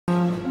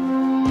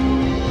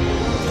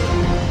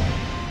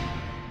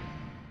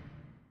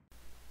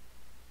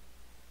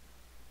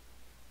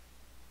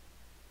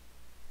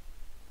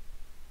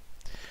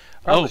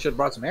Probably should have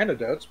brought some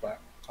antidotes, but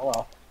oh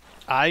well.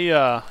 Hey,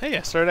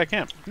 I started at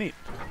camp. Neat.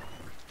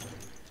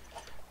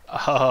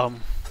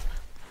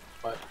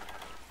 But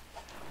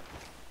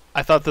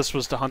I thought this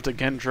was to hunt a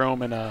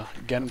Gendrome and a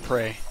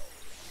Genprey.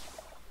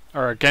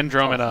 Or a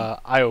Gendrome and a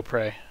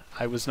Ioprey.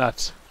 I was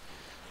not...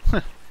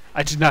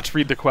 I did not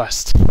read the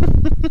quest.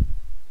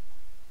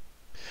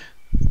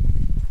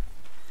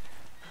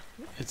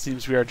 It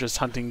seems we are just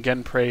hunting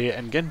Genprey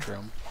and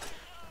Gendrome.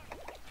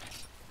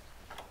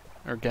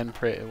 Or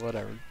Genprey,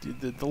 whatever.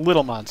 The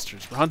little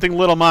monsters. We're hunting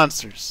little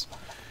monsters.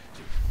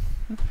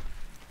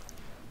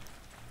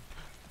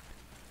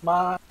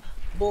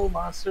 Bull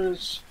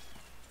monsters.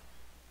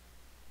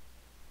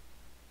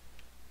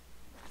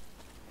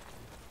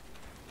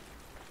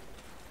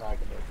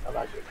 I'm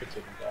not gonna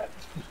continue that.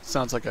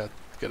 Sounds like a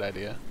good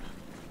idea.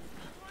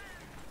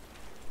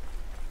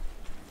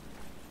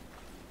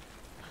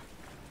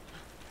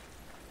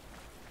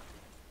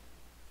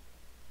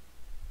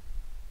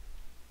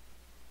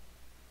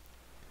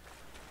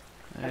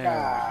 There we go.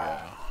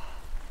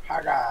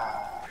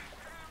 Haga.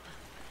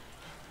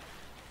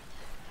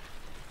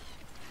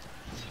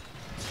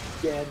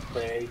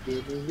 Genprey,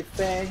 give me your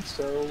fangs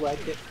so I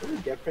can. Ooh,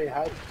 Genprey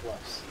hide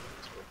plus.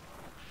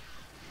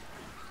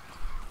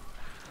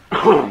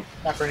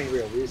 Not for any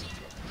real reason.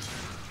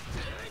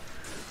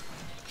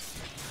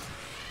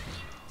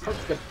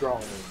 Let's get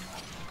drawn.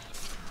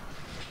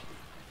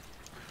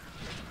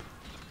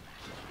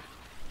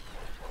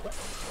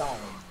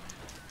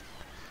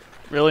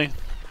 Really?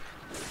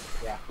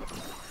 Yeah.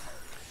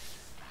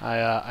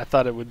 I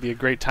thought it would be a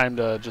great time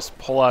to just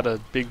pull out a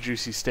big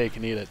juicy steak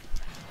and eat it.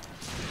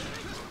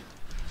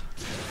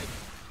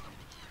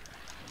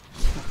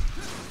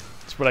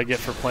 That's what I get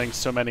for playing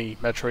so many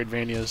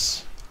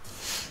Metroidvanias.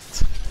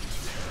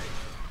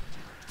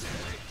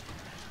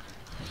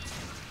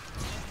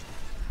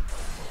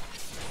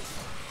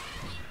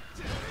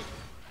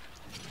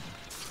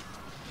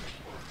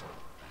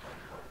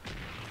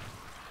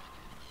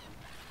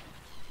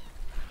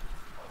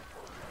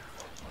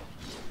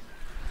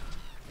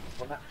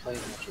 We're not playing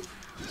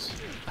Metroidvanias.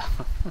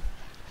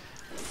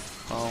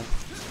 Well,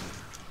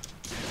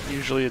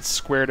 usually it's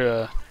square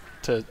to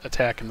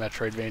attack in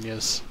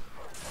Metroidvanias.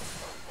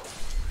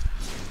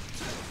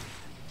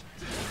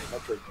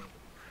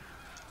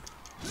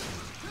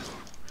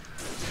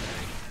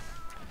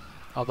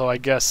 Although I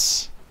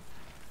guess,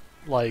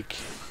 like,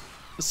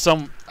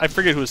 I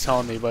forget who was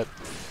telling me, but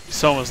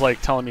someone was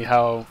like telling me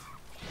how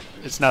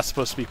it's not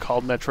supposed to be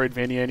called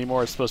Metroidvania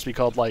anymore. It's supposed to be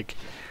called like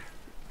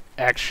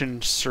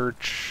Action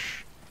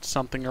Search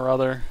something or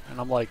other,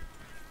 and I'm like,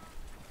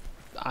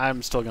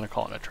 I'm still gonna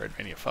call it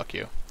Metroidvania. Fuck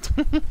you.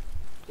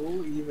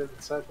 Who even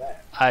said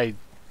that? I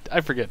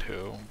forget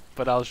who,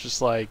 but I was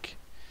just like,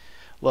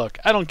 look,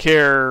 I don't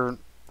care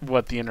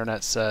what the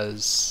internet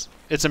says.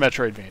 It's a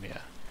Metroidvania.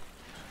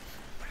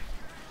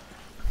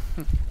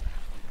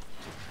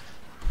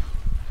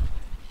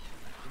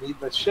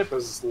 The ship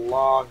has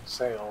long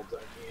sailed. I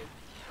mean,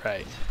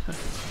 Right.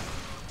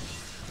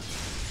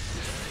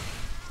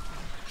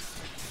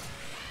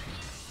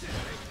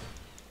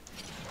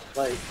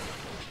 like,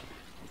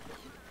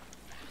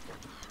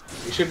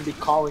 you shouldn't be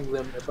calling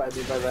them by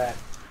that.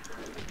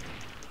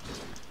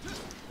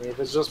 I mean, if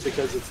it's just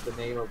because it's the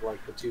name of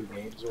like the two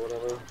names or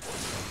whatever,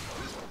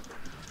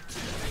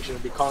 you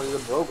shouldn't be calling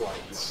them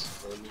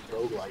roguelites or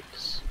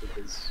roguelikes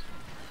because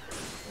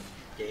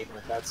the game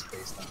that that's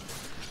based on.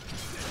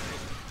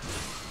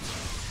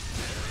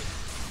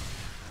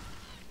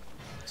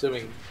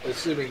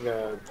 Assuming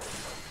the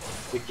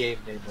game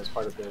name was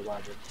part of their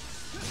logic.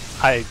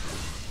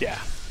 Yeah.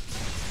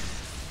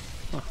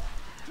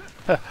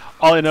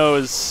 All I know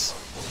is,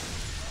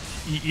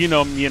 you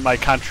know me and my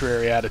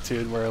contrary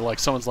attitude, where like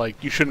someone's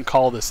like, you shouldn't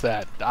call this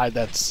that.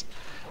 That's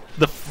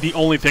the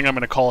only thing I'm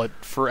going to call it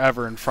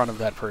forever in front of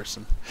that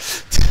person.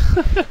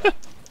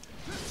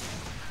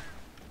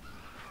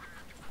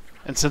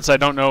 And since I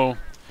don't know,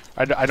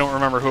 I don't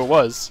remember who it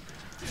was,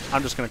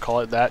 I'm just going to call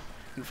it that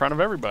in front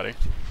of everybody.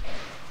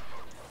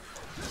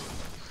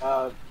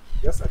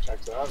 Guess that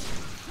checks out.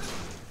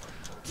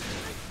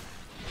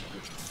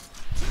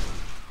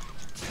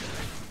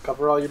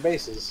 Cover all your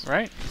bases.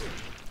 Right.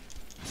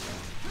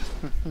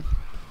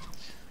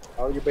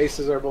 All your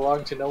bases are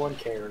belong to no one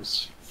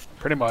cares.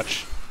 Pretty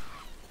much.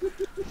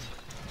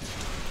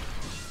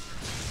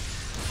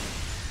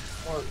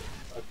 Oh,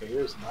 okay,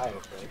 here's my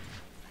thing.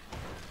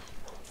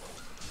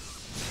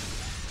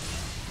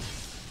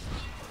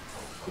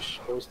 You're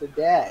supposed to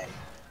die.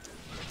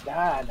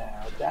 Die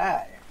now,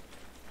 die.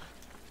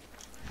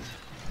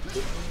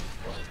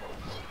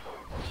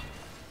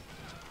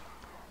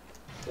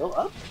 Still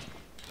up?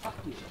 Fuck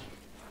you.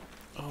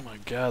 Oh my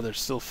god, there's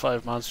still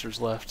 5 monsters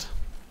left.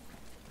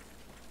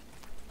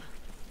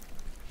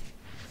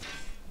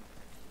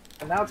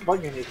 And now it's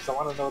bugging me because I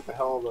want to know what the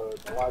hell the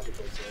logic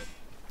is here.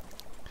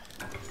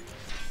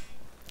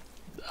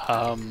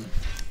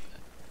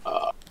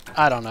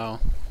 I don't know.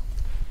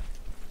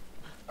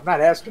 I'm not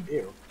asking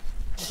you.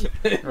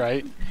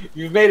 Right?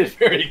 You've made it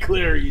very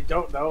clear you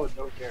don't know and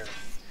don't care.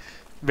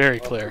 Very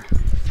clear.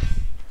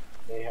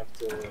 may have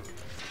to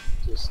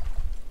just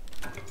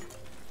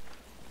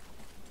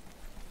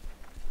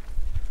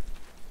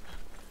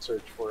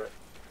search for it.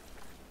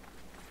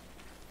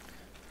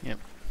 Yep.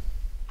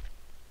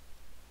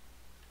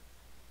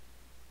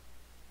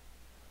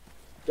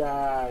 Die,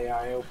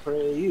 I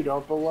pray, you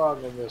don't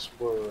belong in this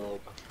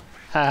world.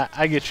 Ha,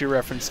 I get your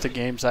reference to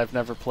games I've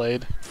never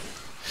played.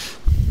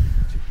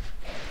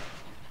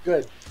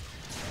 Good.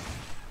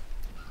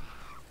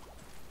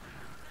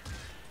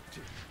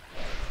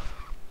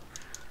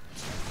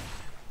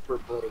 For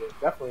playing it.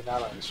 Definitely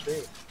not on the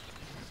stream.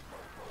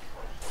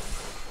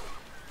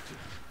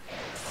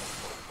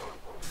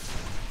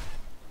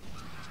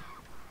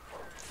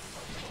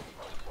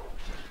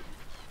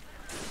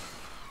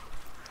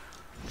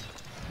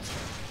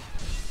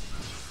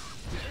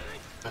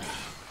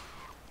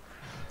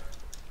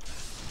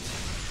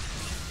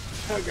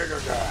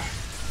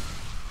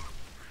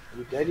 Are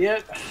you dead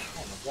yet?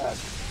 Oh my god.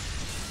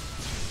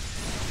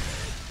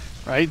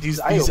 Right? These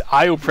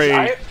IO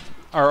prey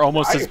are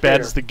almost as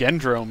bad as the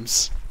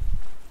Gendromes.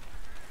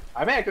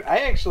 I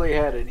actually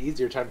had an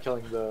easier time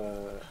killing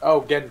the...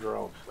 Oh,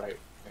 Gendrome, right.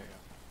 Yeah.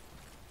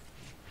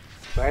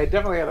 So I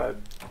definitely had a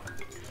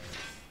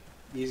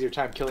easier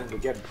time killing the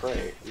Gen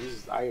Prey. This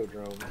is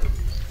Iodrome.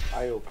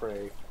 IO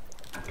Prey.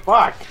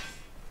 Fuck!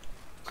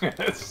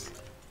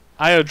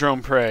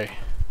 Iodrome Prey.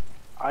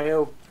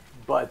 IO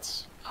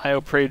Butts. IO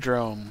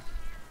Preydrome.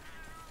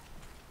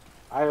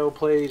 IO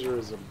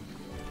Plagiarism.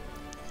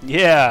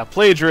 Yeah,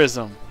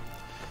 plagiarism.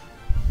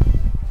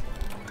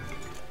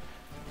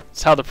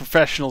 It's how the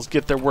professionals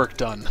get their work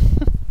done.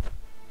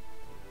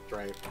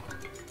 Right.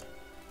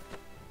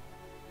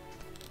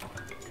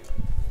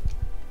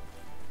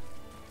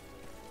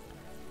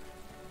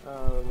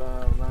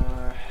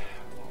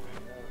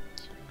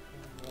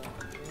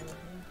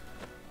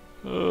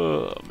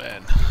 Oh,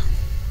 man.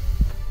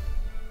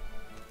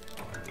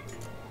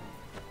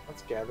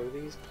 Let's gather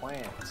these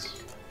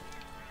plants.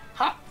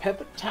 Hot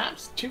pepper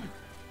times 2.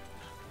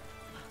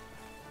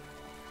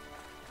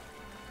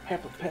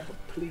 Pepper, pepper,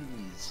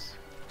 please.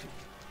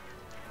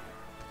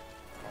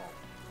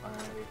 Oh, my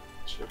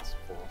shit's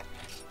full.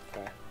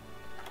 Okay.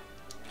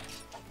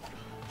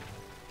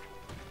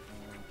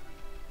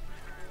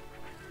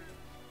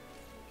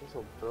 Guess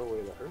I'll throw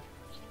away the earth.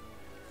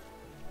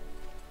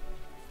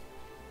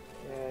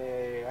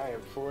 Yay, I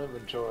have full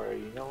inventory.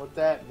 You know what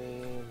that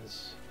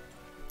means?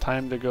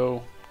 Time to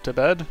go to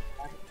bed?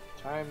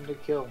 Time to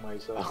kill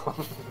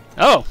myself.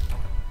 Oh!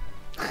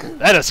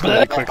 That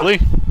escalated quickly.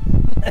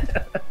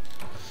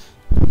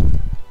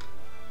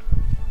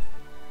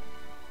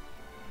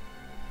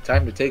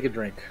 Time to take a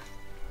drink.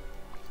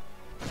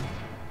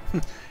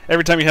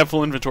 Every time you have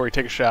full inventory,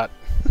 take a shot.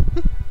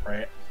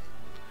 Right.